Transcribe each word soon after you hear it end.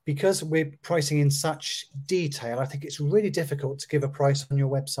because we're pricing in such detail, I think it's really difficult to give a price on your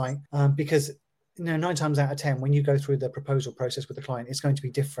website because 9 times out of 10, when you go through the proposal process with the client, it's going to be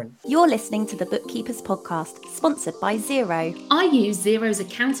different. You're listening to the Bookkeepers Podcast, sponsored by Xero. I use Xero's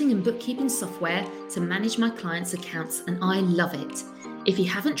accounting and bookkeeping software to manage my clients' accounts, and I love it. If you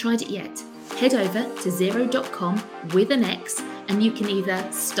haven't tried it yet, head over to xero.com with an X, and you can either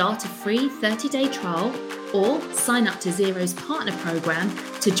start a free 30-day trial or sign up to Xero's partner program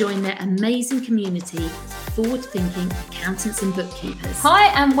to join their amazing community of forward-thinking accountants and bookkeepers. Hi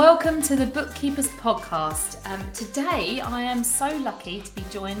and welcome to the Bookkeepers Podcast. Today I am so lucky to be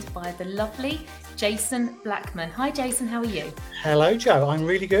joined by the lovely Jason Blackman. Hi Jason, how are you? Hello Joe, I'm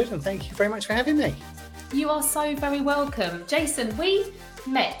really good and thank you very much for having me. You are so very welcome. Jason, we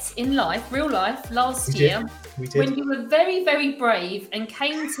met in life, real life, last year. We did. When you were very, very brave and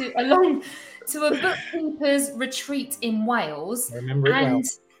came along to a bookkeepers retreat in Wales. I remember it well.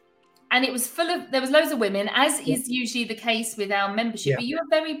 And it was there was loads of women, as is usually the case with our membership. Yeah. But you were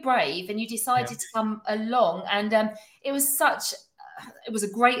very brave and you decided to come along. And it was a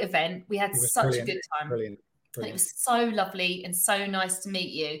great event. We had such a good time. Brilliant. And it was so lovely and so nice to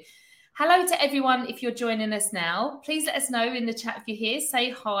meet you. Hello to everyone. If you're joining us now, please let us know in the chat if you're here. Say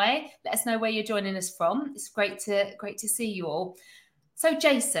hi. Let us know where you're joining us from. It's great to see you all. So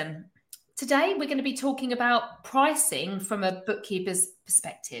Jason, today we're going to be talking about pricing from a bookkeeper's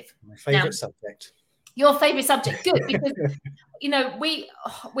perspective. My favourite subject. Your favourite subject, good, because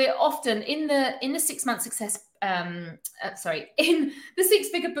we're often in the 6 month success. In the Six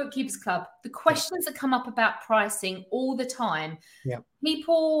Figure Bookkeepers Club, the questions that come up about pricing all the time. Yeah.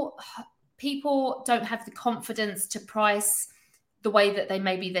 People don't have the confidence to price the way that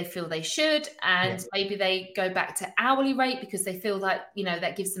they feel they should, and maybe they go back to hourly rate because they feel like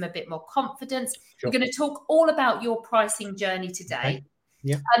that gives them a bit more confidence. Sure. We're going to talk all about your pricing journey today. Okay.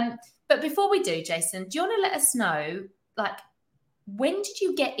 Yeah. But before we do, Jason, do you want to let us know, when did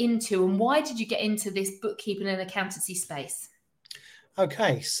you get into and why did you get into this bookkeeping and accountancy space?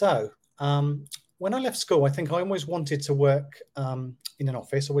 Okay, so when I left school, I think I always wanted to work in an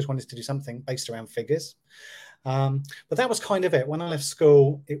office, always wanted to do something based around figures. But that was kind of it. When I left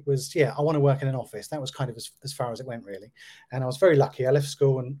school, it was, I want to work in an office. That was kind of as far as it went, really. And I was very lucky. I left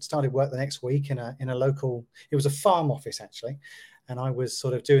school and started work the next week in a local, it was a farm office, actually. And I was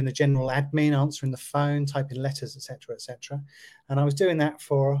sort of doing the general admin, answering the phone, typing letters, etc., etc. And I was doing that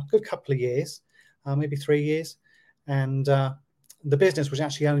for a good couple of years, maybe 3 years. And the business was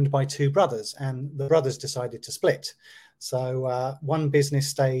actually owned by two brothers, and the brothers decided to split. So one business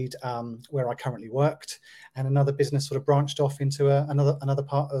stayed where I currently worked, and another business sort of branched off into another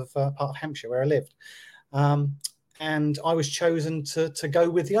part of Hampshire where I lived. And I was chosen to go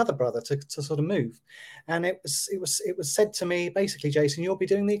with the other brother to sort of move. And it was said to me, basically, Jason, you'll be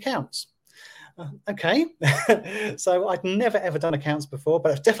doing the accounts. Okay. So I'd never, ever done accounts before, but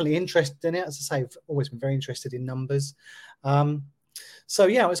I was definitely interested in it. As I say, I've always been very interested in numbers. So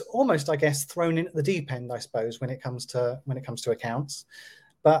I was almost, I guess, thrown in at the deep end, I suppose, when it comes to accounts.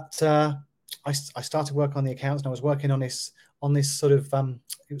 But I started work on the accounts, and I was working on this sort of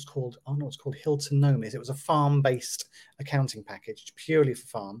it was called Hilton Nomis. It was a farm-based accounting package purely for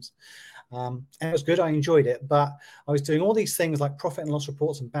farms, and it was good. I enjoyed it, but I was doing all these things like profit and loss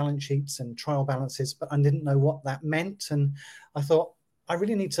reports and balance sheets and trial balances, but I didn't know what that meant. And I thought, I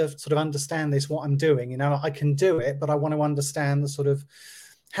really need to sort of understand what I'm doing. I can do it, but I want to understand the sort of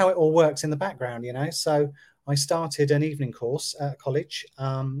how it all works in the background. So I started an evening course at college.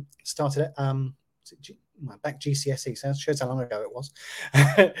 Started at back GCSE, so that shows how long ago it was.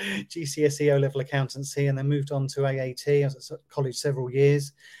 GCSE O-level accountancy, and then moved on to AAT. I was at college several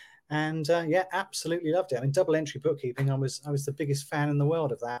years, and absolutely loved it. I mean, double entry bookkeeping, I was the biggest fan in the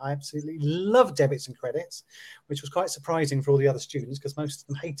world of that. I absolutely loved debits and credits, which was quite surprising for all the other students because most of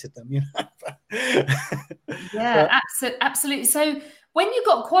them hated them. Absolutely. So when you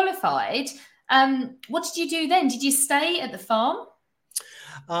got qualified, what did you do then? Did you stay at the farm?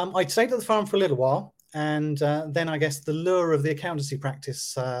 I stayed at the farm for a little while. And then I guess the lure of the accountancy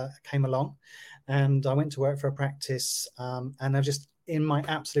practice came along, and I went to work for a practice, and I was just in my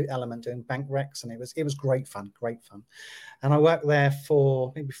absolute element doing bank recs, and it was great fun. And I worked there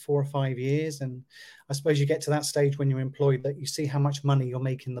for maybe 4 or 5 years, and I suppose you get to that stage when you're employed that you see how much money you're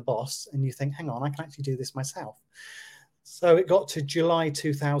making the boss, and you think, hang on, I can actually do this myself. So it got to July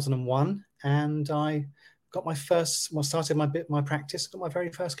 2001, and I got my first, started my practice, got my very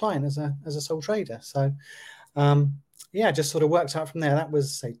first client as a sole trader. So, just sort of worked out from there. That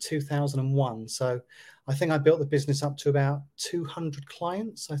was, say, 2001. So I think I built the business up to about 200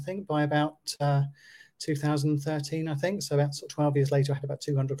 clients, I think, by about 2013, I think. So about sort of 12 years later, I had about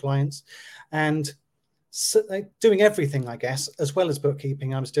 200 clients, and so, doing everything, I guess, as well as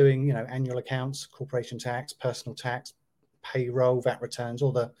bookkeeping. I was doing, you know, annual accounts, corporation tax, personal tax, payroll, VAT returns,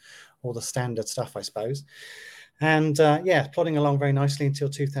 all the standard stuff, I suppose. And yeah, plodding along very nicely until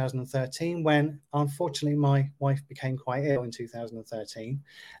 2013, when unfortunately my wife became quite ill in 2013,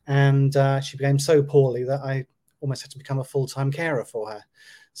 and she became so poorly that I almost had to become a full-time carer for her.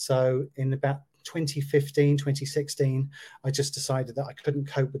 So in about 2015, 2016, I just decided that I couldn't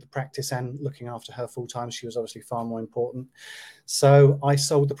cope with the practice and looking after her full time. She was obviously far more important. So I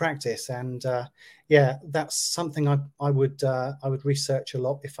sold the practice, and yeah, that's something I would research a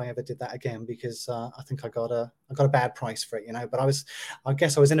lot if I ever did that again, because I think I got a bad price for it, you know. But I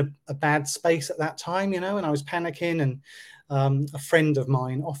guess I was in a bad space at that time, you know, and I was panicking, and a friend of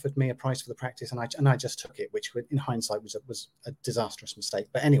mine offered me a price for the practice, and I just took it, which in hindsight was a disastrous mistake.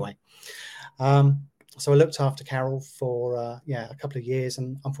 But anyway, so I looked after Carol for a couple of years,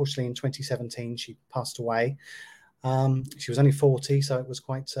 and unfortunately in 2017 she passed away. She was only 40, so it was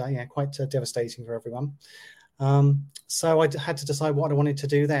quite devastating for everyone. So I had to decide what I wanted to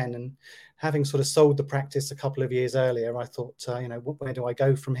do then, and having sort of sold the practice a couple of years earlier, I thought, where do I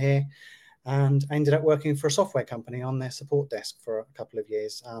go from here? And I ended up working for a software company on their support desk for a couple of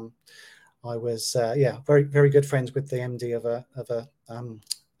years. I was very, very good friends with the MD of a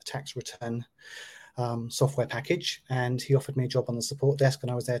tax return software package, and he offered me a job on the support desk,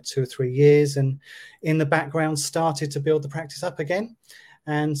 and I was there 2 or 3 years, and in the background started to build the practice up again.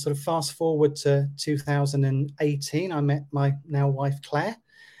 And sort of fast forward to 2018, I met my now wife Claire,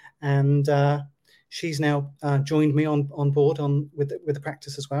 and she's now joined me on board with the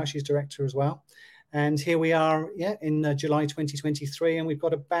practice as well. She's director as well. And here we are, in July 2023, and we've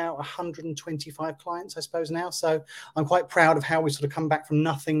got about 125 clients, I suppose, now. So I'm quite proud of how we sort of come back from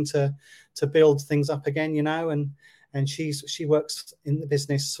nothing to build things up again, you know. And she works in the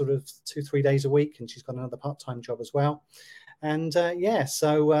business sort of 2-3 days a week, and she's got another part-time job as well. And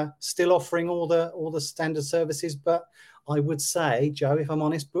so still offering all the standard services, but I would say, Joe, if I'm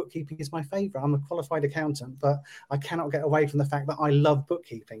honest, bookkeeping is my favorite. I'm a qualified accountant, but I cannot get away from the fact that I love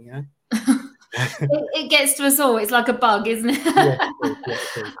bookkeeping, you know. It gets to us all. It's like a bug, isn't it? Yes,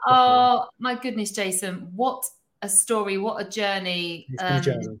 it is. Oh my goodness, Jason, what a story, what a journey. It's been a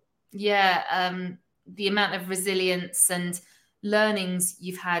journey. The amount of resilience and learnings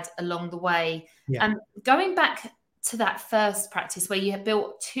you've had along the way. And going back to that first practice where you had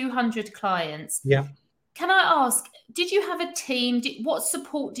built 200 clients, can I ask, did you have a team? What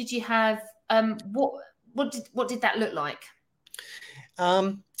support did you have? What did that look like?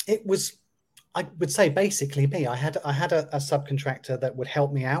 It was, I would say, basically me. I had a subcontractor that would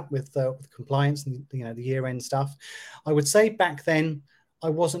help me out with compliance and the year-end stuff. I would say back then I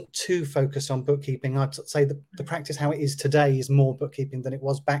wasn't too focused on bookkeeping. I'd say the practice how it is today is more bookkeeping than it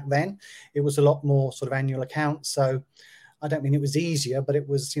was back then. It was a lot more sort of annual accounts. So I don't mean it was easier, but it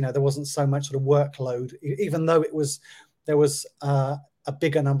was, there wasn't so much sort of workload, even though there was a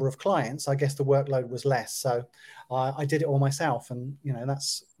bigger number of clients. I guess the workload was less. So I did it all myself. And,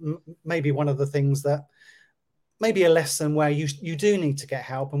 that's maybe one of the things that maybe a lesson where you do need to get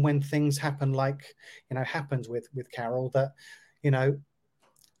help. And when things happen, like, happened with Carol, that,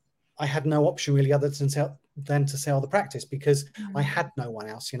 I had no option really other than to sell the practice, because I had no one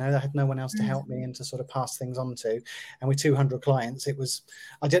else, I had no one else to help me and to sort of pass things on to. And with 200 clients,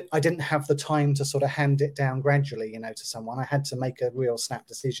 I didn't have the time to sort of hand it down gradually, to someone. I had to make a real snap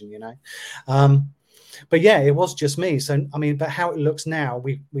decision, But yeah, it was just me. So, but how it looks now,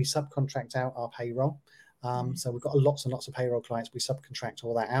 we subcontract out our payroll. So we've got lots and lots of payroll clients. We subcontract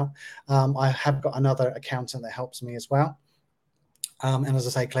all that out. I have got another accountant that helps me as well. And as I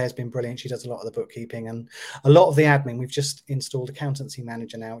say, Claire's been brilliant. She does a lot of the bookkeeping and a lot of the admin. We've just installed Accountancy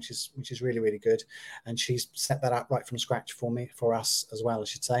Manager now, which is really, really good. And she's set that up right from scratch for us as well, I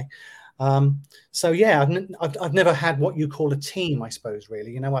should say. So yeah, I've never had what you call a team, I suppose,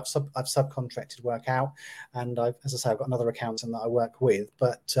 really. I've subcontracted work out, and as I say, I've got another accountant that I work with.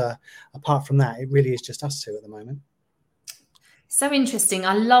 But apart from that, it really is just us two at the moment. So interesting.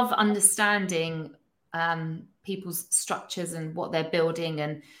 I love understanding people's structures and what they're building,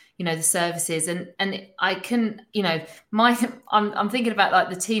 and the services, and I can I'm thinking about like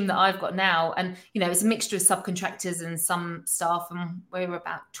the team that I've got now, and it's a mixture of subcontractors and some staff, and we're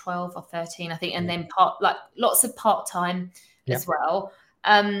about 12 or 13 I think, and then lots of part-time as well,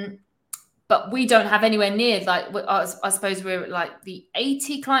 but we don't have anywhere near I suppose we're like the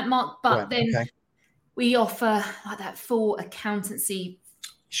 80 client mark, but we offer like that full accountancy.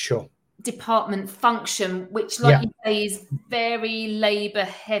 Sure. department function, which, like you say, is very labor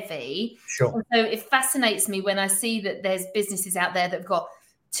heavy. Sure. And so it fascinates me when I see that there's businesses out there that have got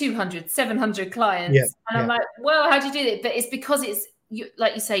 200, 700 clients. And I'm like, well, how do you do it? But it's because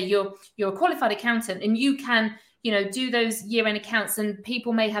like you say, you're a qualified accountant, and you can, do those year-end accounts, and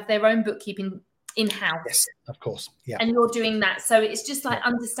people may have their own bookkeeping in-house. Yes, of course. Yeah. And you're doing that. So it's just like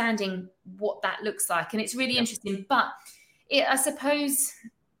understanding what that looks like. And it's really interesting. But I suppose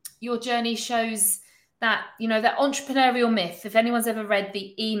your journey shows that, that entrepreneurial myth. If anyone's ever read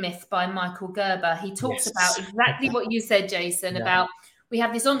The E-Myth by Michael Gerber, he talks about exactly what you said, Jason, about we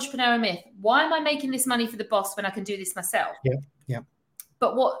have this entrepreneurial myth. Why am I making this money for the boss when I can do this myself? Yeah.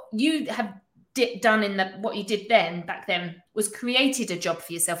 But what you have done what you did back then was created a job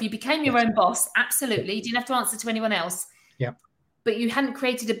for yourself. You became your own boss. Absolutely. You didn't have to answer to anyone else. Yeah. But you hadn't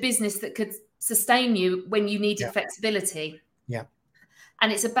created a business that could sustain you when you needed flexibility. Yeah.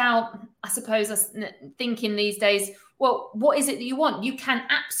 And it's about, I suppose, us thinking these days, well, what is it that you want? You can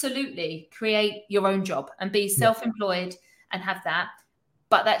absolutely create your own job and be self-employed and have that.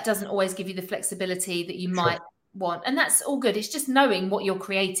 But that doesn't always give you the flexibility that you might want. And that's all good. It's just knowing what you're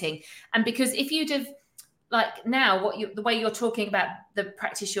creating. And because if you'd have, like now, the way you're talking about the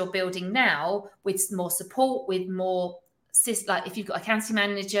practice you're building now, with more support, with more, like if you've got a accounting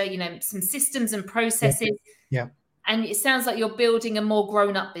manager, some systems and processes. Yeah. And it sounds like you're building a more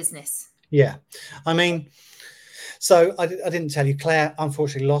grown-up business. Yeah. I mean, so I didn't tell you, Claire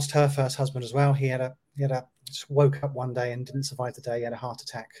unfortunately lost her first husband as well. He just woke up one day and didn't survive the day. He had a heart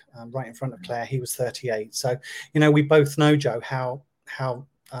attack right in front of Claire. He was 38. So, we both know, Joe, how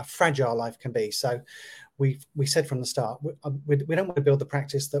fragile life can be. So we said from the start, we don't want to build the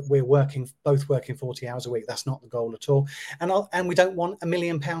practice that we're both working 40 hours a week. That's not the goal at all. And we don't want £1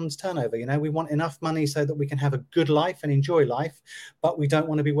 million turnover. We want enough money so that we can have a good life and enjoy life, but we don't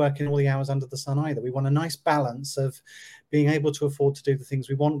want to be working all the hours under the sun either. We want a nice balance of being able to afford to do the things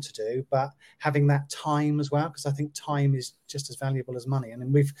we want to do, but having that time as well, because I think time is just as valuable as money. And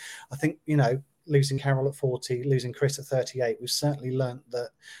I think, losing Carol at 40, losing Chris at 38, we've certainly learnt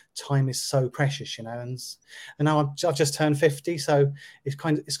that time is so precious, and now I've just turned 50, so it's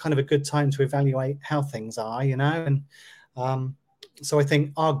kind of a good time to evaluate how things are, and so I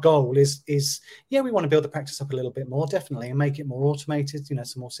think our goal is we want to build the practice up a little bit more, definitely, and make it more automated,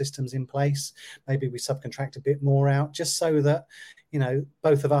 some more systems in place. Maybe we subcontract a bit more out, just so that,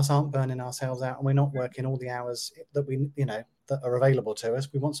 both of us aren't burning ourselves out and we're not working all the hours that that are available to us.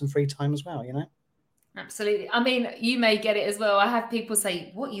 We want some free time as well, Absolutely. I mean, you may get it as well. I have people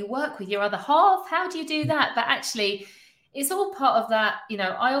say, what, you work with your other half? How do you do that? But actually, it's all part of that.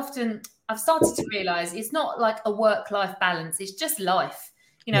 I've started to realize it's not like a work-life balance. It's just life.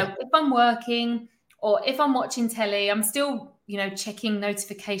 If I'm working or if I'm watching telly, I'm still, checking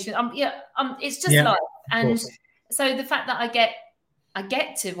notifications. It's just life. And so the fact that I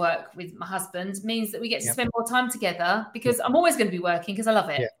get to work with my husband means that we get to spend more time together, because I'm always going to be working because I love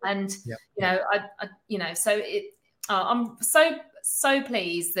it. And, I'm so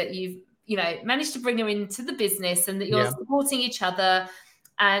pleased that you've, managed to bring her into the business, and that you're supporting each other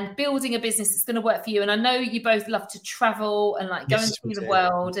and building a business that's going to work for you. And I know you both love to travel and like go and see the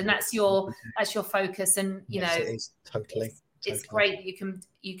world, and that's your focus. And, it is totally. It's great that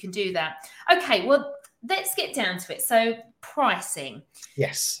you can do that. Okay. Well, let's get down to it. So pricing.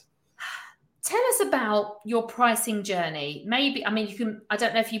 Yes. Tell us about your pricing journey. Maybe, I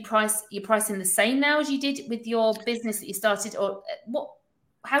don't know if you're pricing the same now as you did with your business that you started, or what,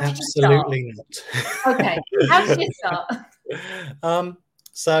 how did you start? Absolutely not. Okay. How did you start?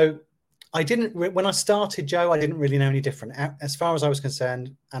 So I didn't, when I started, Joe, I didn't really know any different as far as I was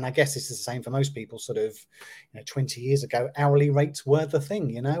concerned. And I guess this is the same for most people, sort of, 20 years ago, hourly rates were the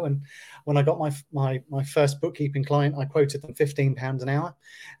thing, and when I got my first bookkeeping client, I quoted them £15 an hour.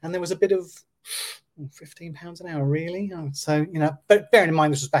 And there was a bit of £15 an hour, really? So, but bearing in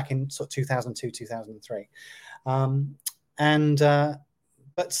mind, this was back in sort of 2002, 2003.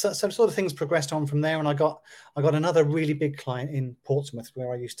 But so sort of things progressed on from there, and I got another really big client in Portsmouth,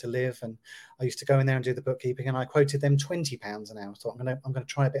 where I used to live, and I used to go in there and do the bookkeeping, and I quoted them £20 an hour. So I'm going to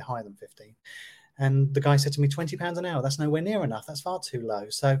try a bit higher than 15. And the guy said to me, £20 an hour, that's nowhere near enough. That's far too low.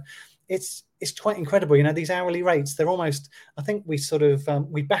 So it's quite incredible. These hourly rates, they're almost, I think we sort of,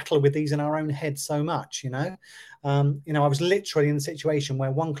 we battle with these in our own head so much, I was literally in a situation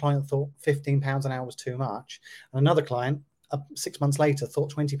where one client thought £15 an hour was too much, and another client 6 months later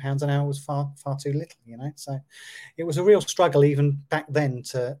thought £20 an hour was far too little, so it was a real struggle even back then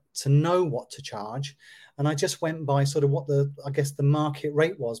to know what to charge. and I just went by sort of what I guess the market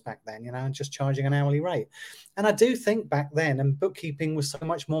rate was back then, and just charging an hourly rate. And I do think back then, and bookkeeping was so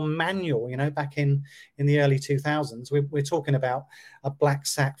much more manual, back in the early 2000s. We're talking about a black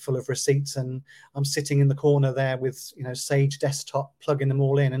sack full of receipts, and I'm sitting in the corner there with, Sage Desktop, plugging them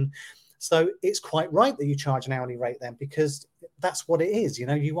all in. And so it's quite right that you charge an hourly rate then, because that's what it is.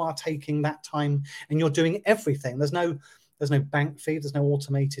 You are taking that time and you're doing everything. There's no bank fee. There's no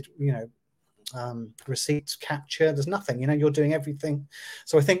automated, receipts capture. There's nothing, you're doing everything.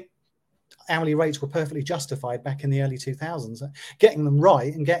 So I think hourly rates were perfectly justified back in the early 2000s. Getting them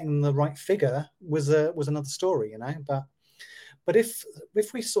right and getting them the right figure was another story, But if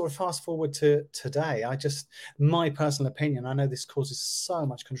we sort of fast forward to today, my personal opinion, I know this causes so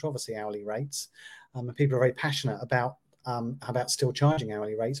much controversy, hourly rates, and people are very passionate about still charging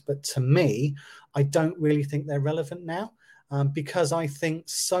hourly rates. But to me, I don't really think they're relevant now, because I think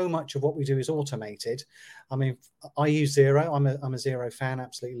so much of what we do is automated. I mean, I use Xero. I'm a Xero fan,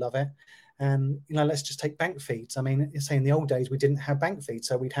 absolutely love it. And, let's just take bank feeds. I mean, say in the old days, we didn't have bank feeds,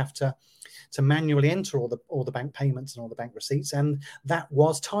 so we'd have to manually enter all the bank payments and all the bank receipts. And that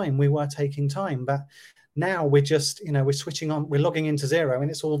was time. We were taking time. But now we're just, we're switching on, we're logging into Xero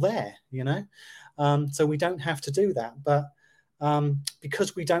and it's all there, so we don't have to do that. But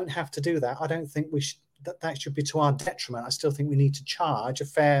because we don't have to do that, I don't think that should be to our detriment. I still think we need to charge a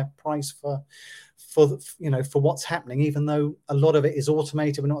fair price for what's happening, even though a lot of it is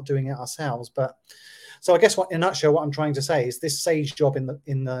automated. We're not doing it ourselves. But so I guess in a nutshell, what I'm trying to say is this Sage job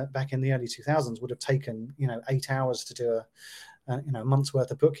back in the early 2000s would have taken 8 hours to do a month's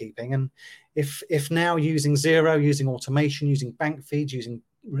worth of bookkeeping. And if now using Xero, using automation, using bank feeds, using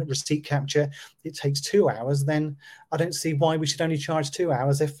receipt capture, it takes 2 hours, then I don't see why we should only charge 2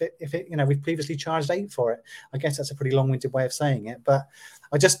 hours if we've previously charged 8 for it. I guess that's a pretty long-winded way of saying it, but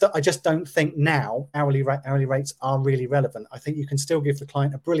I just don't think now hourly rates are really relevant. I think you can still give the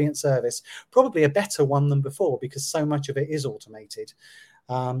client a brilliant service, probably a better one than before, because so much of it is automated.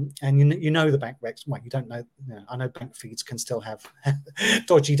 And the bank recs. Well, you don't know. I know bank feeds can still have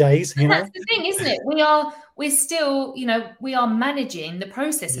dodgy days. That's the thing, isn't it? We're still, we are managing the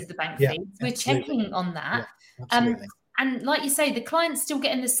process of the bank feeds. We're checking on that. Yeah, absolutely. And like you say, the client's still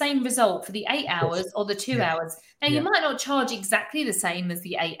getting the same result for the 8 hours or the 2 hours. Now, you might not charge exactly the same as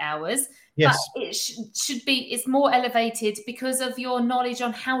the 8 hours, but it should be. It's more elevated because of your knowledge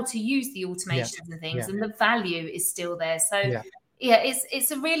on how to use the automations and things, and the value is still there. So. Yeah,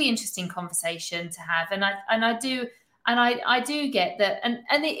 it's a really interesting conversation to have, and I do get that,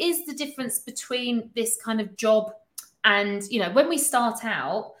 and it is the difference between this kind of job and when we start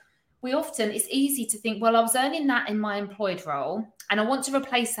out, it's easy to think, well, I was earning that in my employed role, and I want to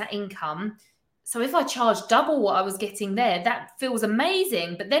replace that income. So if I charge double what I was getting there, that feels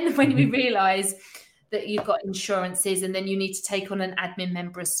amazing. But then when we realise that you've got insurances, and then you need to take on an admin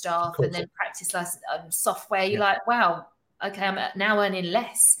member of staff, and then practice software, you're like, wow. Okay, I'm now earning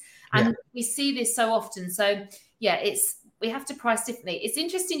less. And we see this so often. So, we have to price differently. It's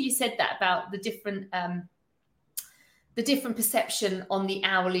interesting you said that about the different perception on the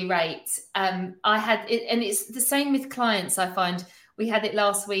hourly rate. I had it, and it's the same with clients. I find we had it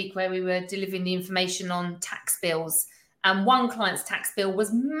last week where we were delivering the information on tax bills. And one client's tax bill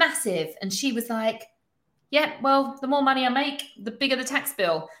was massive. And she was like, yeah, well, the more money I make, the bigger the tax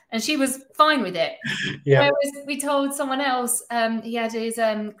bill. And she was fine with it. Whereas we told someone else, he had his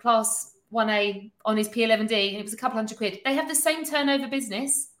class 1A on his P11D, and it was a couple £100. They have the same turnover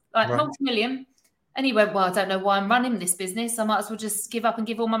business, like multi-million. And he went, well, I don't know why I'm running this business. I might as well just give up and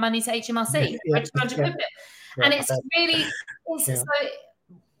give all my money to HMRC. And it's really, so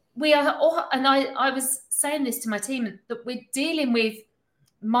we are all, and I was saying this to my team, that we're dealing with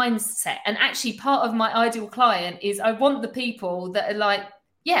mindset. And actually part of my ideal client is I want the people that are like,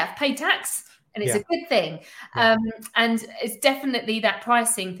 I've paid tax and it's a good thing. And it's definitely that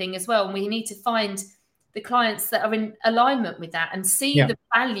pricing thing as well. And we need to find the clients that are in alignment with that and see the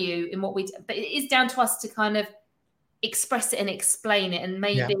value in what we do. But it is down to us to kind of express it and explain it. And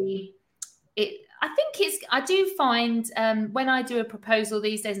maybe I do find when I do a proposal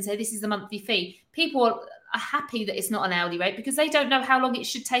these days and say, this is the monthly fee, people are happy that it's not an hourly rate because they don't know how long it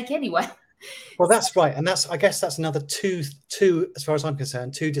should take anyway. Well, that's right. And I guess that's another two, as far as I'm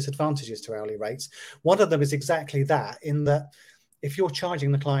concerned, two disadvantages to hourly rates. One of them is exactly that, in that if you're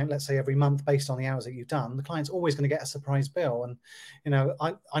charging the client, let's say every month based on the hours that you've done, the client's always going to get a surprise bill. And,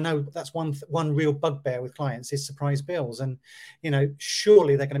 I know that's one real bugbear with clients is surprise bills. And,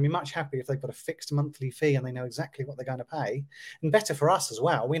 surely they're going to be much happier if they've got a fixed monthly fee and they know exactly what they're going to pay. And better for us as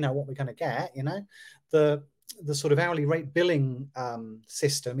well. We know what we're going to get, the sort of hourly rate billing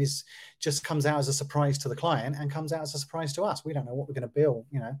system just comes out as a surprise to the client and comes out as a surprise to us. We don't know what we're going to bill.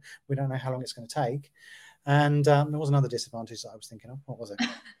 We don't know how long it's going to take. And there was another disadvantage that I was thinking of. What was it?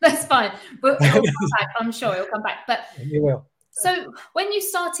 That's fine. But it'll come back. I'm sure it'll come back. But you will. So when you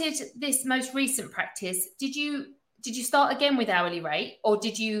started this most recent practice, did you start again with hourly rate, or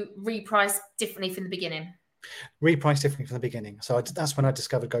did you reprice differently from the beginning? Reprice differently from the beginning. So that's when I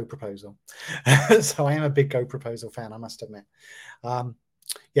discovered Go Proposal. So I am a big Go Proposal fan, I must admit.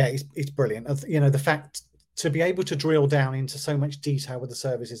 It's brilliant. The fact to be able to drill down into so much detail with the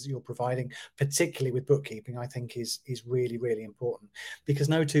services that you're providing, particularly with bookkeeping, I think is really, really important, because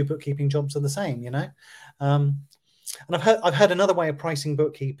no two bookkeeping jobs are the same, And I've heard another way of pricing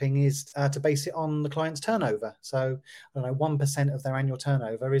bookkeeping is to base it on the client's turnover. So I don't know, 1% of their annual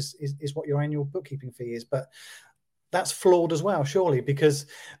turnover is what your annual bookkeeping fee is. But that's flawed as well, surely, because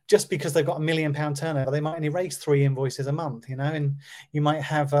just because they've got £1 million turnover, they might only raise 3 invoices a month, and you might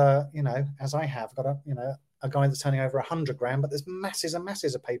have, as I have got a guy that's turning over 100 grand, but there's masses and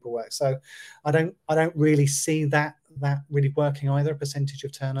masses of paperwork. So I don't really see that really working either, a percentage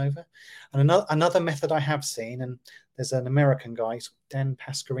of turnover. And another method I have seen, and there's an American guy, Dan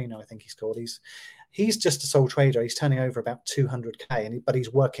Pasquarino, I think he's called. He's just a sole trader. He's turning over about 200K, but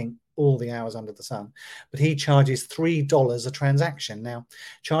he's working all the hours under the sun. But he charges $3 a transaction. Now,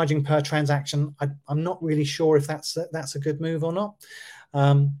 charging per transaction, I'm not really sure if that's a good move or not.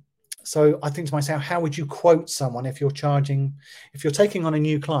 So I think to myself, how would you quote someone if you're taking on a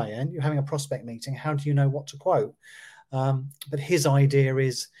new client, you're having a prospect meeting, how do you know what to quote? But his idea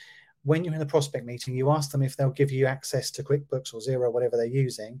is, when you're in the prospect meeting, you ask them if they'll give you access to QuickBooks or Xero, whatever they're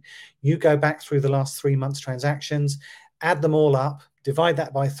using. You go back through the last 3 months transactions, add them all up, divide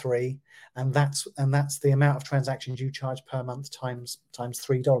that by 3, and that's the amount of transactions you charge per month times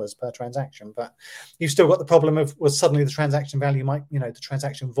 $3 per transaction. But you've still got the problem of, well, suddenly the transaction value might, the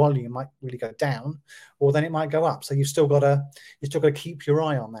transaction volume might really go down, or then it might go up. So you've still got to keep your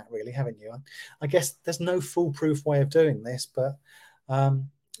eye on that, really, haven't you? I guess there's no foolproof way of doing this, but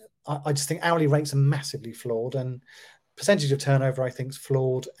I just think hourly rates are massively flawed, and percentage of turnover I think is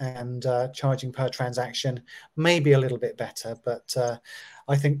flawed, and charging per transaction may be a little bit better, but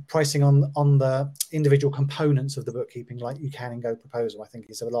I think pricing on the individual components of the bookkeeping, like you can in Go Proposal, I think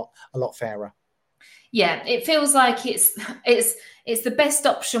is a lot fairer. Yeah, it feels like it's the best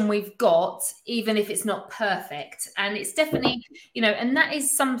option we've got, even if it's not perfect. And it's definitely, and that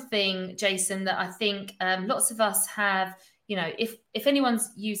is something, Jason, that I think lots of us have. If anyone's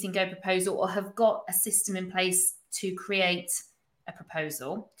using Go Proposal or have got a system in place to create a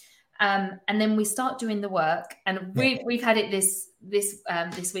proposal, and then we start doing the work, and we've had it this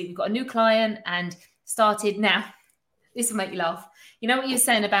week. We've got a new client and started now. This will make you laugh. You know what you're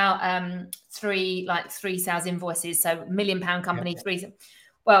saying about three sales invoices, so £1 million company, 3.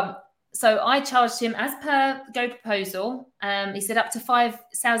 Well, so I charged him as per Go Proposal. He said up to 5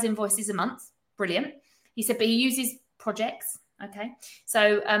 sales invoices a month. Brilliant. He said, but he uses projects. Okay.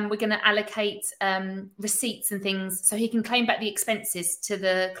 So we're going to allocate receipts and things so he can claim back the expenses to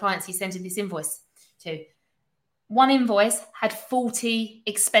the clients he's sending this invoice to. One invoice had 40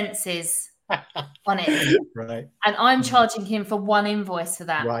 expenses on it. Right. And I'm charging him for one invoice for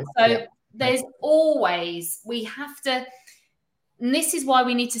that. Right. So there's always, we have to, and this is why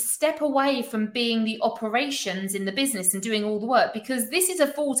we need to step away from being the operations in the business and doing all the work, because this is a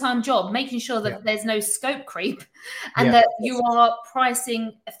full-time job, making sure that there's no scope creep and that you are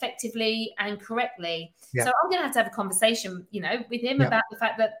pricing effectively and correctly. So I'm going to have a conversation, with him about the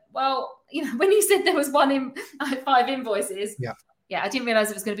fact that, well, when you said there was 5 invoices, I didn't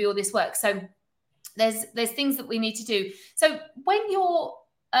realize it was going to be all this work. So there's things that we need to do. So when you're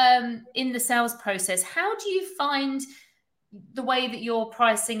in the sales process, how do you find the way that you're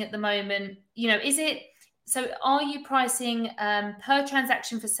pricing at the moment? Are you pricing per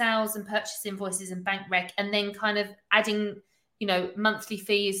transaction for sales and purchase invoices and bank rec, and then kind of adding, monthly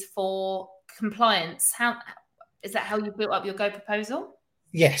fees for compliance? Is that how you built up your Go Proposal?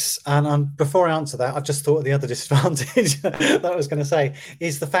 Yes, and before I answer that, I've just thought of the other disadvantage that I was going to say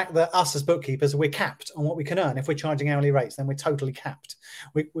is the fact that us as bookkeepers, we're capped on what we can earn. If we're charging hourly rates, then we're totally capped.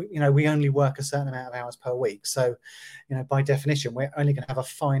 We only work a certain amount of hours per week, so by definition, we're only going to have a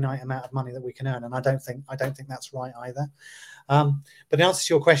finite amount of money that we can earn, and I don't think that's right either. But in answer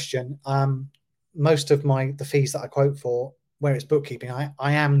to your question, most of the fees that I quote for, where it's bookkeeping,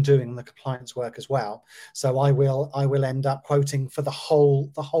 I am doing the compliance work as well. So I will end up quoting for the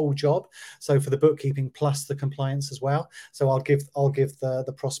whole job. So for the bookkeeping plus the compliance as well. So I'll give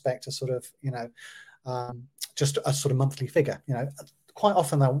the prospect a sort of just a sort of monthly figure. quite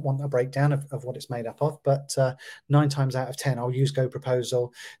often they'll want a breakdown of what it's made up of, but 9 times out of 10, I'll use Go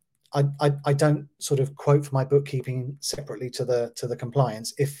Proposal. I don't sort of quote for my bookkeeping separately to the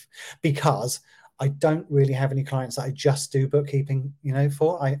compliance because I don't really have any clients that I just do bookkeeping,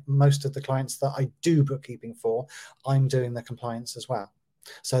 for. Most of the clients that I do bookkeeping for, I'm doing the compliance as well.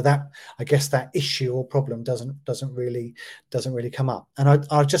 So that, I guess, that issue or problem doesn't really come up. And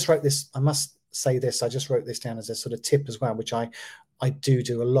I just wrote this. I must say this. I just wrote this down as a sort of tip as well, which I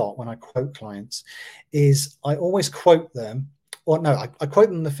do a lot when I quote clients. Is I always quote them. Or no, I quote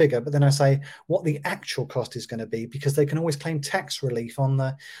them the figure, but then I say what the actual cost is going to be, because they can always claim tax relief on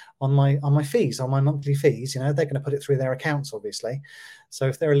my fees, on my monthly fees. They're going to put it through their accounts, obviously. So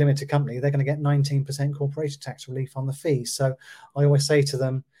if they're a limited company, they're going to get 19% corporation tax relief on the fees. So I always say to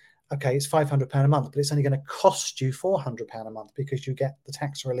them, okay, it's £500 a month, but it's only going to cost you £400 a month because you get the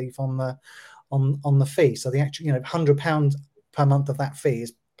tax relief on the fee. So the actual, £100 per month of that fee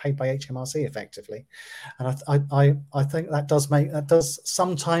is paid by HMRC effectively. And I think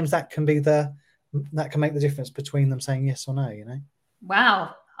sometimes that can make the difference between them saying yes or no.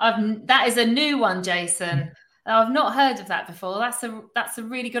 Wow, that is a new one, Jason. I've not heard of that before. That's a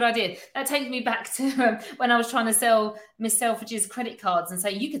really good idea. That takes me back to when I was trying to sell Miss Selfridge's credit cards and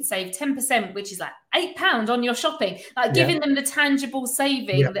say you could save 10%, which is like £8 on your shopping. Like giving them the tangible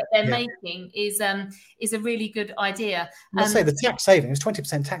saving that they're making is a really good idea. Let's say the tax saving is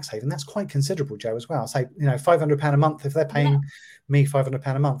 20% tax saving. That's quite considerable, Joe, as well. Say, £500 a month. If they're paying me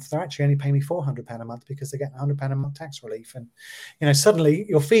 £500 a month, they're actually only paying me £400 a month because they get £100 a month tax relief. And suddenly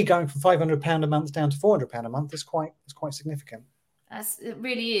your fee going from £500 a month down to £400 a month is quite significant. It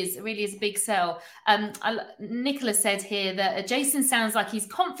really is a big sell. Nicola said here that Jason sounds like he's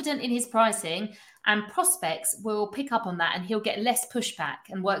confident in his pricing and prospects will pick up on that and he'll get less pushback,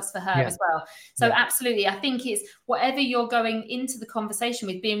 and works for her as well. So absolutely, I think it's whatever you're going into the conversation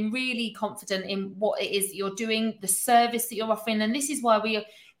with, being really confident in what it is that you're doing, the service that you're offering. And this is why we,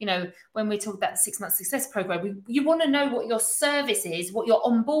 when we talk about the 6-month success program, you want to know what your service is, what your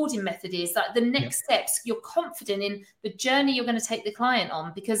onboarding method is, like the next steps. You're confident in the journey you're going to take the client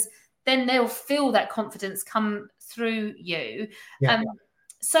on, because then they'll feel that confidence come through you.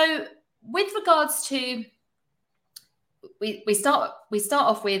 So with regards to, we start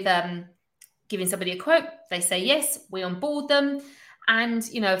off with giving somebody a quote. They say yes, we onboard them, and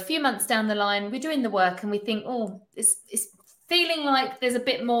a few months down the line, we're doing the work and we think, oh, it's feeling like there's a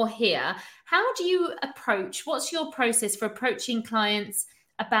bit more here. How do you approach? What's your process for approaching clients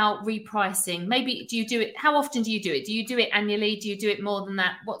about repricing? Maybe do you do it? How often do you do it? Do you do it annually? Do you do it more than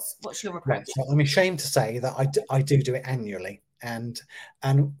that? What's your approach? Right. So I'm ashamed to say that I do it annually. And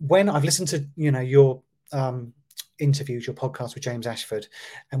when I've listened to your interviews, your podcast with James Ashford,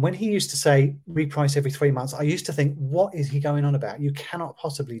 and when he used to say reprice every 3 months, I used to think, what is he going on about? You cannot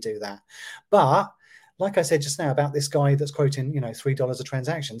possibly do that. But like I said just now about this guy that's quoting $3 a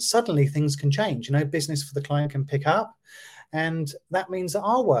transaction, suddenly things can change. Business for the client can pick up, and that means that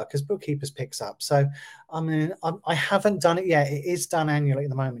our work as bookkeepers picks up. So I haven't done it yet. It is done annually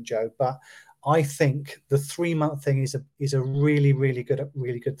at the moment, Joe, but I think the 3-month thing is a really, really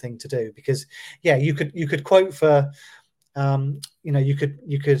good thing to do, because you could quote for you could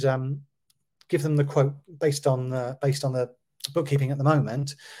give them the quote based on the bookkeeping at the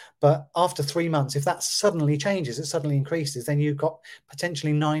moment, but after 3 months, if that suddenly changes, it suddenly increases, then you've got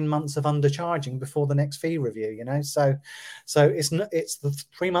potentially 9 months of undercharging before the next fee review. So it's the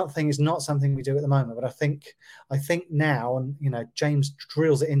 3-month thing is not something we do at the moment, but I think now, and James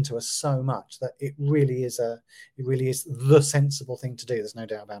drills it into us so much that it really is the sensible thing to do. There's no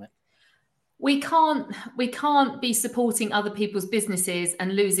doubt about it. We can't be supporting other people's businesses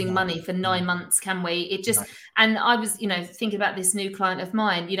and losing money for 9 months, can we? It just, and I was, thinking about this new client of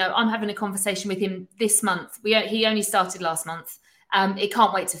mine. I'm having a conversation with him this month. He only started last month. It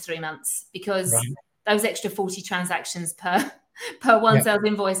can't wait to 3 months, because those extra 40 transactions per one sales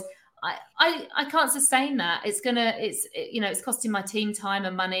invoice, I can't sustain that. It's costing my team time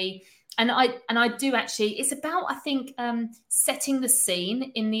and money. And I do actually, it's about, I think, setting the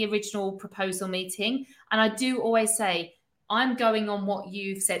scene in the original proposal meeting. And I do always say, I'm going on what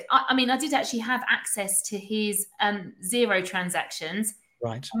you've said. I did actually have access to his 0 transactions.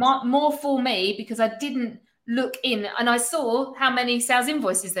 Right. More for me, because I didn't look in and I saw how many sales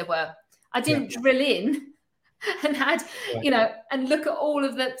invoices there were. I didn't drill in and had, and look at all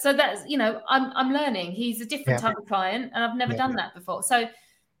of the, so that's, I'm learning. He's a different type of client, and I've never done that before. So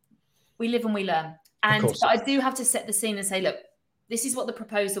we live and we learn. But I do have to set the scene and say, look, this is what the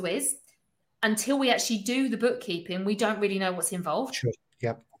proposal is. Until we actually do the bookkeeping, we don't really know what's involved. Sure.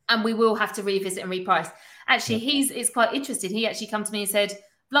 Yep. and we will have to revisit and reprice. Actually, it's quite interesting. He actually come to me and said,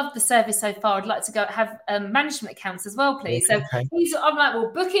 "Love the service so far. I'd like to go have management accounts as well, please." So I'm like,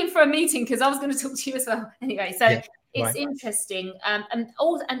 "Well, book in for a meeting because I was going to talk to you as well." Anyway, so it's interesting, and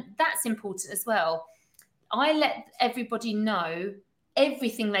that's important as well. I let everybody know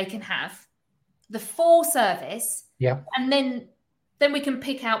everything they can have, the full service, and then we can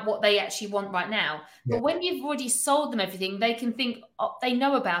pick out what they actually want right now. But when you've already sold them everything, they can think they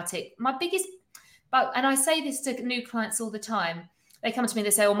know about it. And I say this to new clients all the time. They come to me, they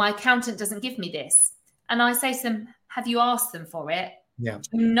say, "Oh, my accountant doesn't give me this." And I say to them, "Have you asked them for it?" Yeah.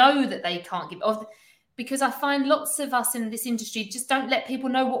 You know that they can't give it. Because I find lots of us in this industry just don't let people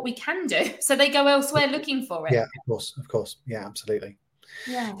know what we can do. So they go elsewhere looking for it. Yeah, of course. Yeah, absolutely.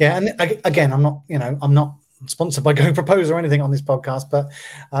 Yeah. Yeah. And again, I'm not sponsored by GoPropose or anything on this podcast, but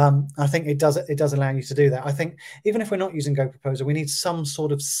I think it does allow you to do that. I think even if we're not using GoPropose, we need some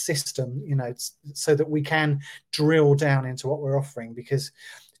sort of system, so that we can drill down into what we're offering, because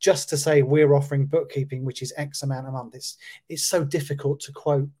just to say we're offering bookkeeping, which is X amount a month, it's so difficult to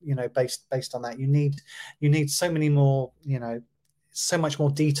quote, based on that. You need so many more, so much more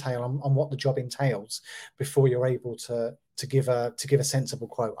detail on what the job entails before you're able to give a sensible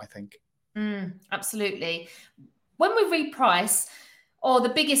quote, I think. Absolutely. When we reprice, or the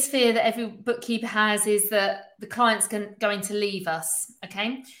biggest fear that every bookkeeper has is that the client's going to leave us.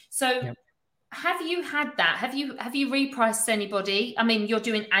 Okay. So have you had that? Have you repriced anybody? I mean, you're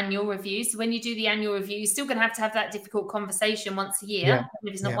doing annual reviews. So when you do the annual review, you're still going to have that difficult conversation once a year,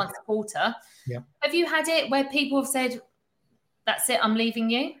 if it's not once a quarter. Yeah. Have you had it where people have said, "That's it, I'm leaving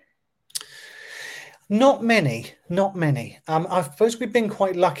you"? Not many. I suppose we've been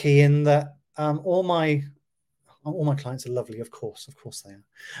quite lucky in that all my clients are lovely, of course they are.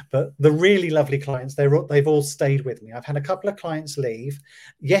 But the really lovely clients, they've all stayed with me. I've had a couple of clients leave.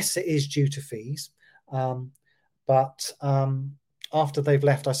 Yes, it is due to fees, but after they've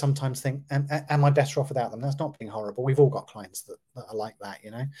left, I sometimes think, am I better off without them? That's not being horrible. We've all got clients that are like that,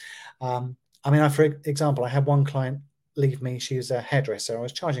 for example, I had one client leave me. She was a hairdresser. I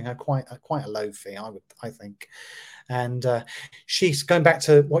was charging her quite a low fee, I think. And she's going back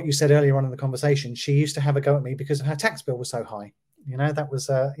to what you said earlier on in the conversation. She used to have a go at me because her tax bill was so high. That was,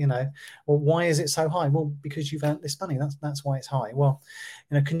 well, why is it so high? Well, because you've earned this money. That's why it's high. Well,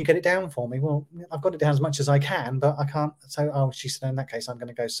 can you get it down for me? Well, I've got it down as much as I can, but I can't. So, she said, in that case, I'm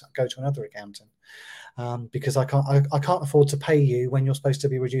going to go to another accountant. Because I can't afford to pay you when you're supposed to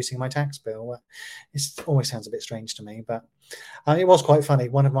be reducing my tax bill. It always sounds a bit strange to me, but it was quite funny.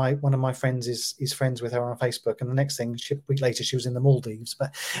 One of my friends is friends with her on Facebook, and the next thing, a week later, she was in the Maldives.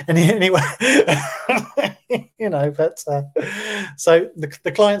 But anyway, so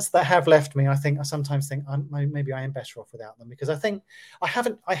the clients that have left me, I sometimes think maybe I am better off without them, because I think I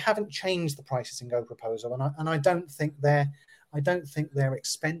haven't changed the prices in GoProposal, and I don't think they're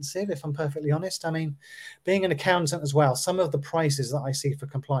expensive, if I'm perfectly honest. I mean, being an accountant as well, some of the prices that I see for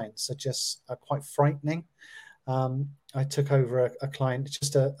compliance are quite frightening. I took over a client,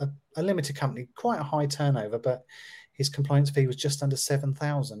 just a limited company, quite a high turnover, but his compliance fee was just under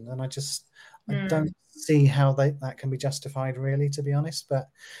 7,000, and I don't see how that can be justified, really, to be honest. But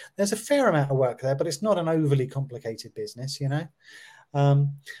there's a fair amount of work there, but it's not an overly complicated business,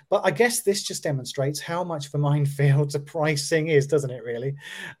 But I guess this just demonstrates how much of a minefield pricing is, doesn't it, really?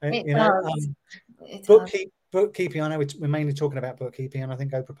 It does. Bookkeeping, I know we're mainly talking about bookkeeping, and I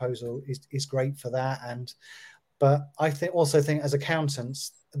think GoProposal is great for that. But I also think as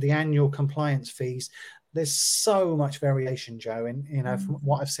accountants, the annual compliance fees, there's so much variation, Joe, in from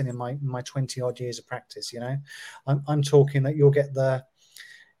what I've seen in my 20 odd years of practice. I'm talking that you'll get the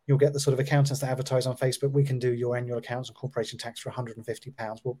sort of accountants that advertise on Facebook. We can do your annual accounts and corporation tax for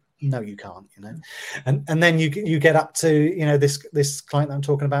 £150. Well, no, you can't, And then you get up to, this client that I'm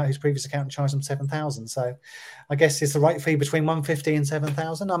talking about, whose previous accountant charged them 7,000. So I guess it's the right fee between 150 and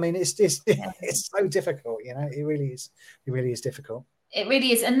 7,000. I mean, it's so difficult, It really is difficult. It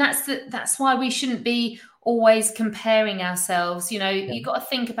really is. And that's why we shouldn't be always comparing ourselves. You've got to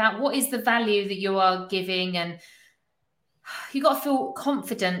think about what is the value that you are giving, and you got to feel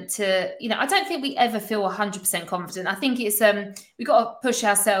confident to, I don't think we ever feel 100% confident. I think it's, we've got to push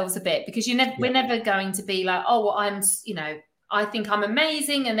ourselves a bit, because we're never going to be like, oh, well, I'm, I think I'm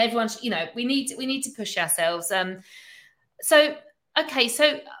amazing, and everyone's, we need to push ourselves. So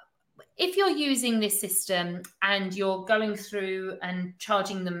if you're using this system and you're going through and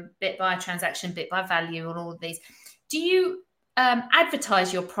charging them bit by transaction, bit by value, and all of these, do you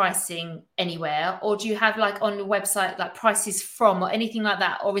advertise your pricing anywhere, or do you have on your website prices from, or anything like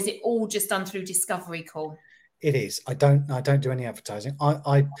that, or is it all just done through discovery call? It is. I don't do any advertising.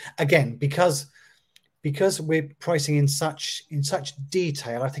 I again, because we're pricing in such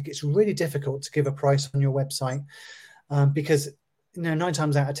detail, I think it's really difficult to give a price on your website, because 9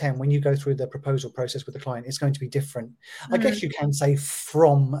 times out of 10, when you go through the proposal process with the client, it's going to be different. I guess you can say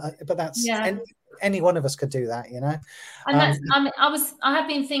from, but that's any one of us could do that, you know. And that's, I have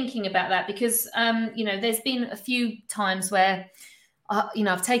been thinking about that because, there's been a few times where,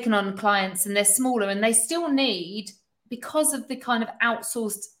 I've taken on clients and they're smaller and they still need, because of the kind of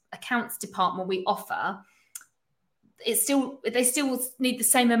outsourced accounts department we offer, they still need the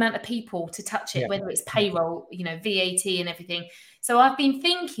same amount of people to touch it, whether it's payroll, VAT and everything. So I've been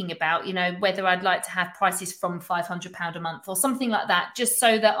thinking about, whether I'd like to have prices from £500 a month or something like that, just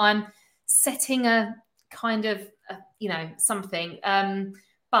so that I'm setting a kind of, something.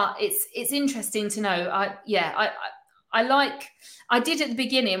 But it's interesting to know. I did at the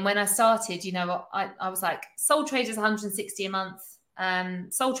beginning when I started, I was like, sole traders 160 a month.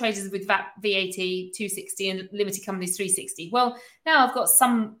 Sole traders with VAT 260 and limited companies 360. Well, now I've got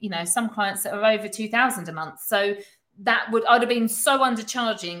some clients that are over 2,000 a month. So I'd have been so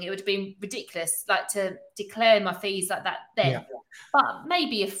undercharging. It would have been ridiculous, like to declare my fees like that then. Yeah. But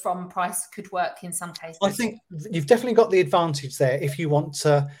maybe a from price could work in some cases. I think you've definitely got the advantage there if you want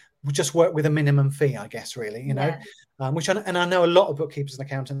to just work with a minimum fee, I guess, really, which I know a lot of bookkeepers and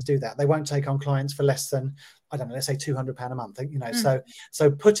accountants do that. They won't take on clients for less than, I don't know, let's say £200 a month,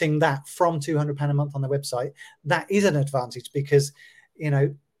 So putting that from £200 a month on the website, that is an advantage because,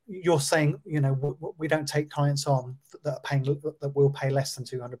 you're saying, we don't take clients on that will pay less than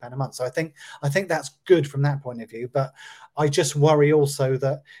 £200 a month. So I think that's good from that point of view. But I just worry also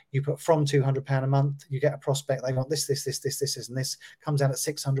that you put from £200 a month, you get a prospect, they want this, and this comes out at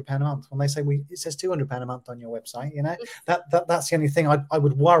 £600 a month. When they say it says £200 a month on your website, that's the only thing I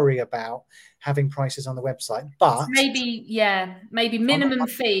would worry about having prices on the website. But maybe minimum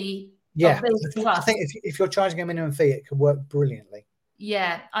fee. Yeah, I think if you're charging a minimum fee, it could work brilliantly.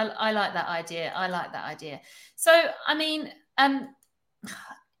 Yeah, I like that idea. So,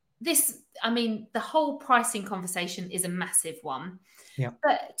 the whole pricing conversation is a massive one. Yeah.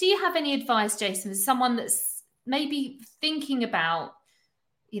 But do you have any advice, Jason, as someone that's maybe thinking about,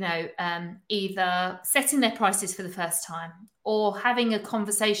 either setting their prices for the first time or having a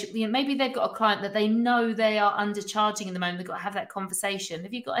conversation? Maybe they've got a client that they know they are undercharging in the moment. They've got to have that conversation.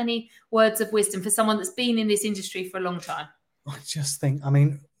 Have you got any words of wisdom for someone that's been in this industry for a long time? I just think,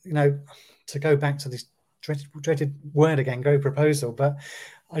 to go back to this dreaded word again, go proposal, but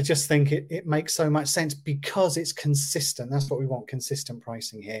I just think it makes so much sense because it's consistent. That's what we want, consistent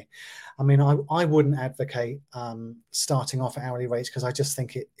pricing here. I wouldn't advocate starting off at hourly rates because I just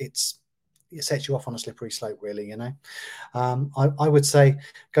think it sets you off on a slippery slope, really, I would say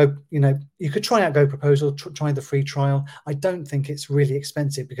go, you could try out Go Proposal, try the free trial. I don't think it's really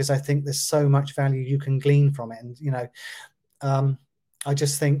expensive because I think there's so much value you can glean from it. And, I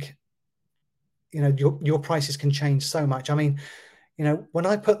just think, your prices can change so much. When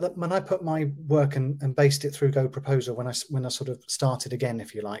I put my work and based it through Go Proposal, when I sort of started again,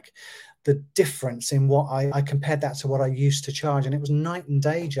 if you like, the difference in what I compared that to what I used to charge, and it was night and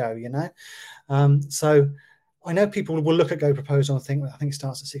day, Joe, so I know people will look at Go Proposal and think, well, I think it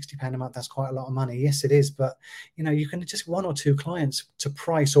starts at £60 a month. That's quite a lot of money. Yes, it is. But, you can just one or two clients to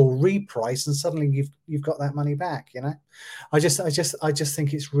price or reprice and suddenly you've got that money back, I just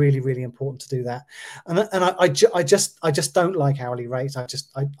think it's really, really important to do that. And I just don't like hourly rates.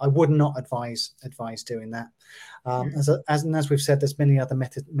 I would not advise doing that. As we've said, there's many other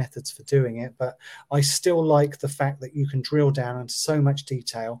methods for doing it, but I still like the fact that you can drill down into so much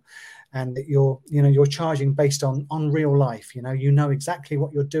detail and that you're charging based on real life. You know exactly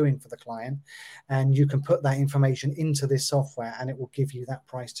what you're doing for the client, and you can put that information into this software and it will give you that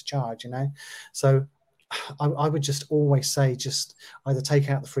price to charge, So I would just always say, just either take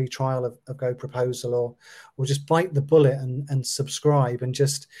out the free trial of Go Proposal or just bite the bullet and subscribe, and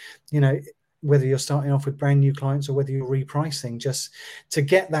just, whether you're starting off with brand new clients or whether you're repricing, just to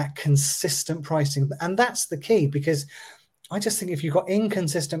get that consistent pricing. And that's the key, because I just think if you've got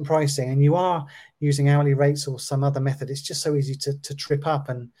inconsistent pricing and you are using hourly rates or some other method, it's just so easy to trip up,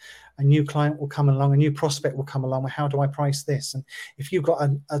 and a new client will come along, a new prospect will come along. Well, how do I price this? And if you've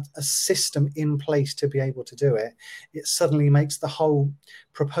got a system in place to be able to do it, it suddenly makes the whole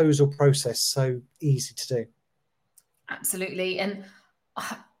proposal process so easy to do. Absolutely. And,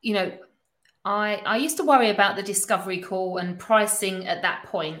 I used to worry about the discovery call and pricing at that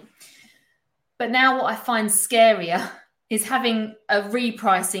point. But now what I find scarier is having a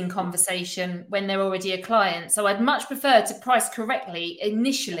repricing conversation when they're already a client. So I'd much prefer to price correctly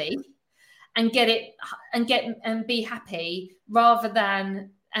initially and get it and be happy, rather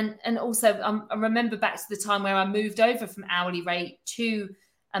than and also I remember back to the time where I moved over from hourly rate to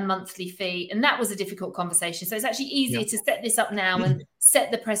a monthly fee, and that was a difficult conversation. So it's actually easier to set this up now and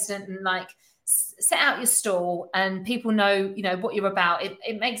set the precedent and like set out your stall, and people know, you know, what you're about.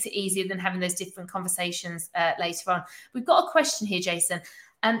 It makes it easier than having those different conversations later on. We've got a question here, Jason.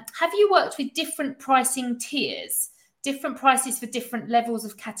 Have you worked with different pricing tiers, different prices for different levels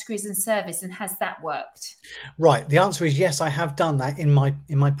of categories and service, and has that worked? Right. The answer is yes, I have done that in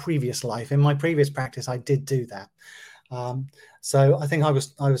my previous life. In my previous practice, I did do that. So I think I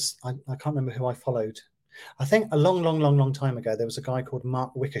can't remember who I followed. I think a long time ago, there was a guy called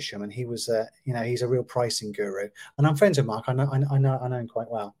Mark Wickersham, and he was, he's a real pricing guru. And I'm friends with Mark. I know him quite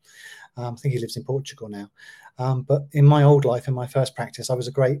well. I think he lives in Portugal now. But in my old life, in my first practice,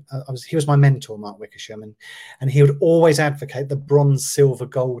 he was my mentor, Mark Wickersham, and he would always advocate the bronze, silver,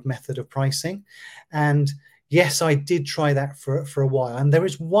 gold method of pricing. And yes, I did try that for a while. And there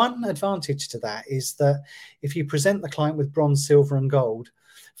is one advantage to that, is that if you present the client with bronze, silver, and gold,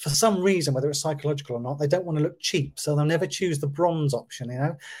 for some reason, whether it's psychological or not, they don't want to look cheap. So they'll never choose the bronze option, you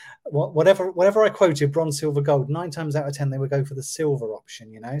know. Whatever I quoted, bronze, silver, gold, 9 times out of 10, they would go for the silver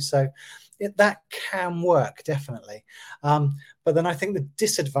option, you know. So that can work, definitely. But then I think the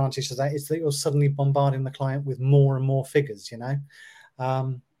disadvantage of that is that you're suddenly bombarding the client with more and more figures, you know.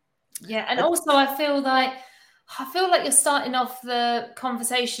 Yeah, and also I feel like you're starting off the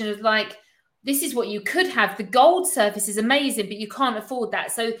conversation of like, this is what you could have. The gold service is amazing, but you can't afford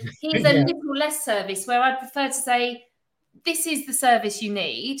that. So here's a little less service, where I'd prefer to say, this is the service you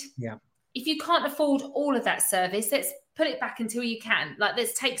need. Yeah. If you can't afford all of that service, let's put it back until you can. Like,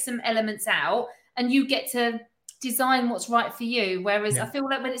 let's take some elements out, and you get to design what's right for you. Whereas I feel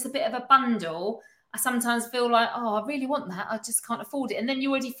like when it's a bit of a bundle, I sometimes feel like, oh, I really want that, I just can't afford it. And then you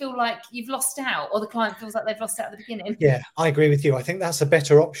already feel like you've lost out, or the client feels like they've lost out at the beginning. Yeah, I agree with you. I think that's a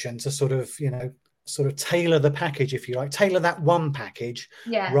better option, to sort of tailor the package, if you like, tailor that one package,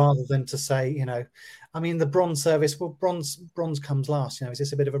 rather than to say, you know, I mean, the bronze service, well, bronze comes last. You know, is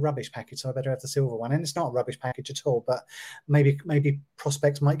this a bit of a rubbish package? So I better have the silver one. And it's not a rubbish package at all, but maybe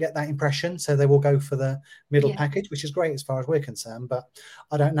prospects might get that impression, so they will go for the middle package, which is great as far as we're concerned. But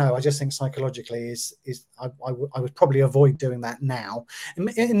I don't know. I just think psychologically I would probably avoid doing that now.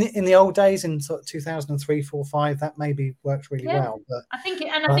 In the old days, in sort of 2003, 4, 5, that maybe worked really well. But I think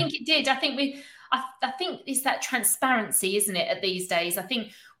it did. I think it's that transparency, isn't it, at these days? I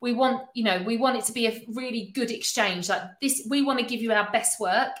think we want it to be a really good exchange. Like this, we want to give you our best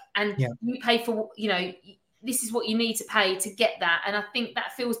work, and you pay for, you know, this is what you need to pay to get that. And I think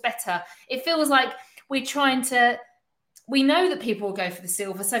that feels better. It feels like we know that people will go for the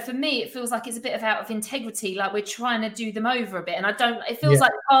silver. So for me, it feels like it's a bit out of integrity. Like we're trying to do them over a bit. And it feels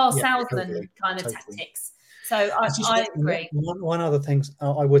like car salesman kind of tactics. So I agree. One other thing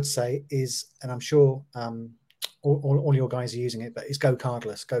I would say is, and I'm sure all your guys are using it, but it's Go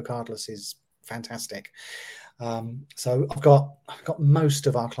Cardless. Go Cardless is fantastic. So I've got most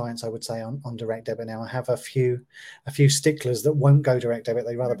of our clients, I would say, on direct debit now. I have a few sticklers that won't go direct debit.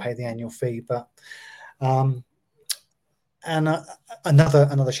 They'd rather pay the annual fee. But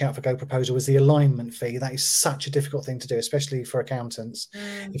another shout for Go proposal was the alignment fee. That is such a difficult thing to do, especially for accountants.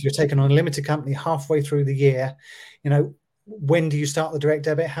 If you're taking on a limited company halfway through the year, you know, when do you start the direct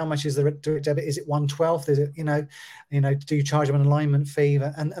debit? How much is the direct debit? Is it 1/12? Is it, you know, do you charge them an alignment fee?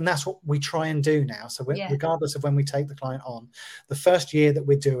 And that's what we try and do now. So regardless of when we take the client on, the first year that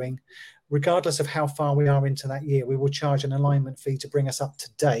we're doing, regardless of how far we are into that year, we will charge an alignment fee to bring us up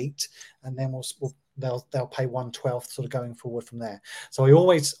to date, and then they'll pay 1/12 sort of going forward from there. So we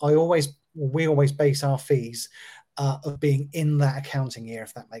always base our fees of being in that accounting year,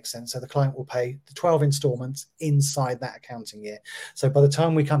 if that makes sense. So the client will pay the 12 installments inside that accounting year. So by the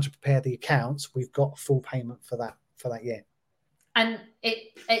time we come to prepare the accounts, we've got full payment for that year. And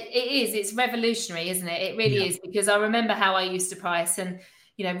it's revolutionary, isn't it? It really is, because I remember how I used to price, and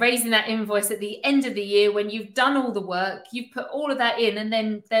you know, raising that invoice at the end of the year when you've done all the work, you've put all of that in, and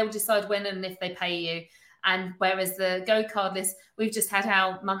then they'll decide when and if they pay you. And whereas the Go Cardless, we've just had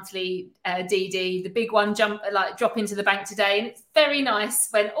our monthly DD, the big one, drop into the bank today. And it's very nice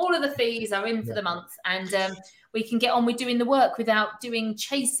when all of the fees are in for the month, and we can get on with doing the work without doing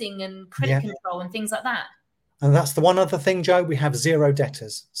chasing and credit control and things like that. And that's the one other thing, Joe, we have 0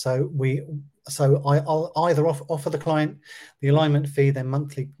 debtors. So I'll either offer the client the alignment fee, then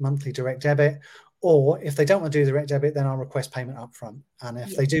monthly direct debit, or if they don't want to do direct debit, then I'll request payment up front. And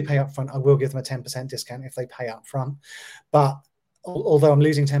if they do pay up front, I will give them a 10% discount if they pay up front. But although I'm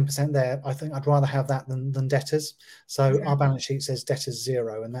losing 10% there, I think I'd rather have that than debtors. So our balance sheet says debtors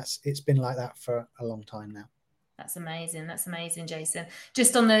 0, and it's been like that for a long time now. That's amazing. That's amazing, Jason.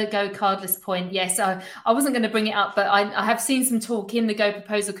 Just on the Go Cardless point, yes, I wasn't going to bring it up, but I have seen some talk in the Go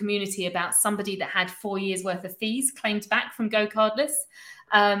Proposal community about somebody that had 4 years worth of fees claimed back from Go Cardless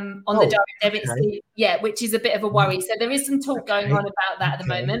on the direct debit scheme. Yeah, which is a bit of a worry. So there is some talk going on about that at the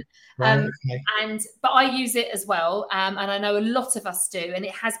moment. But I use it as well, and I know a lot of us do, and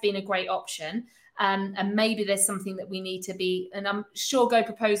it has been a great option. And maybe there's something that we need to be, and I'm sure Go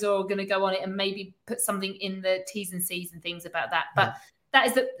Proposal are going to go on it and maybe put something in the T's and C's and things about that. But that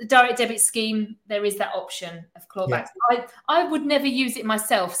is the direct debit scheme. There is that option of clawbacks. I would never use it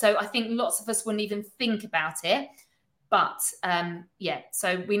myself, so I think lots of us wouldn't even think about it. But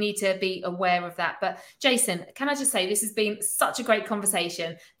so we need to be aware of that. But Jason, can I just say, this has been such a great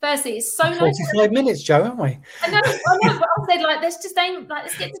conversation. Firstly, it's so 45 minutes, Joe, haven't we? I know, but I said, let's just aim,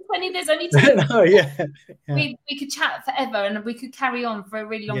 let's get to 20. There's only 2. We could chat forever, and we could carry on for a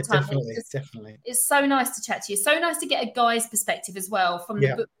really long time. Definitely. It's so nice to chat to you. So nice to get a guy's perspective as well, from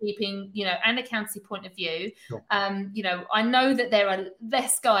the bookkeeping, and accountancy point of view. Sure. I know that there are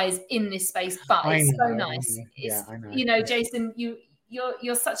less guys in this space, but it's so nice. I know. Jason,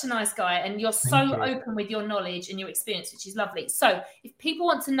 you're such a nice guy, and you're so open with your knowledge and your experience, which is lovely. So if people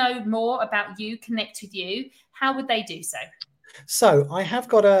want to know more about you, connect with you, how would they do so? So I've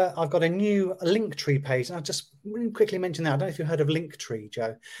got a new Linktree page, and I'll just really quickly mention that. I don't know if you've heard of Linktree,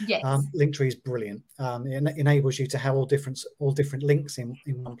 Joe. Yes. Linktree is brilliant. It enables you to have all different links in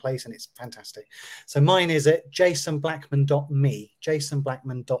one place, and it's fantastic. So mine is at jasonblackman.me,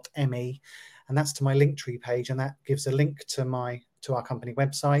 jasonblackman.me, and that's to my Linktree page, and that gives a link to our company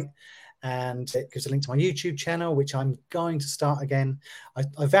website. And it gives a link to my YouTube channel, which I'm going to start again.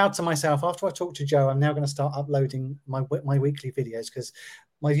 I vowed to myself, after I talked to Joe, I'm now going to start uploading my weekly videos, because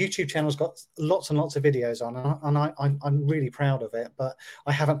my YouTube channel's got lots and lots of videos on, and I'm really proud of it, but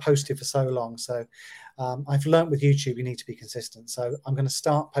I haven't posted for so long. So I've learned with YouTube, you need to be consistent. So I'm going to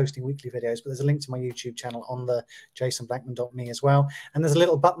start posting weekly videos, but there's a link to my YouTube channel on the jasonblackman.me as well. And there's a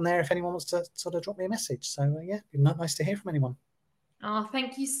little button there if anyone wants to sort of drop me a message. So it'd be nice to hear from anyone. Oh,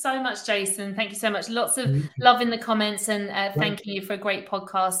 thank you so much, Jason. Thank you so much. Lots of love in the comments, and thanking you for a great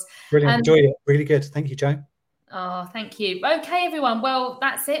podcast. Brilliant. Enjoyed it. Really good. Thank you, Joe. Oh, thank you. Okay, everyone. Well,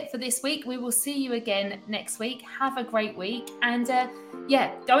 that's it for this week. We will see you again next week. Have a great week. And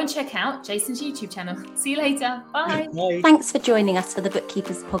go and check out Jason's YouTube channel. See you later. Bye. Bye. Thanks for joining us for the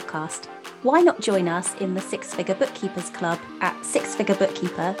Bookkeepers podcast. Why not join us in the Six Figure Bookkeepers Club at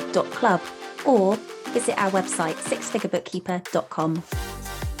sixfigurebookkeeper.club, or visit our website sixfigurebookkeeper.com.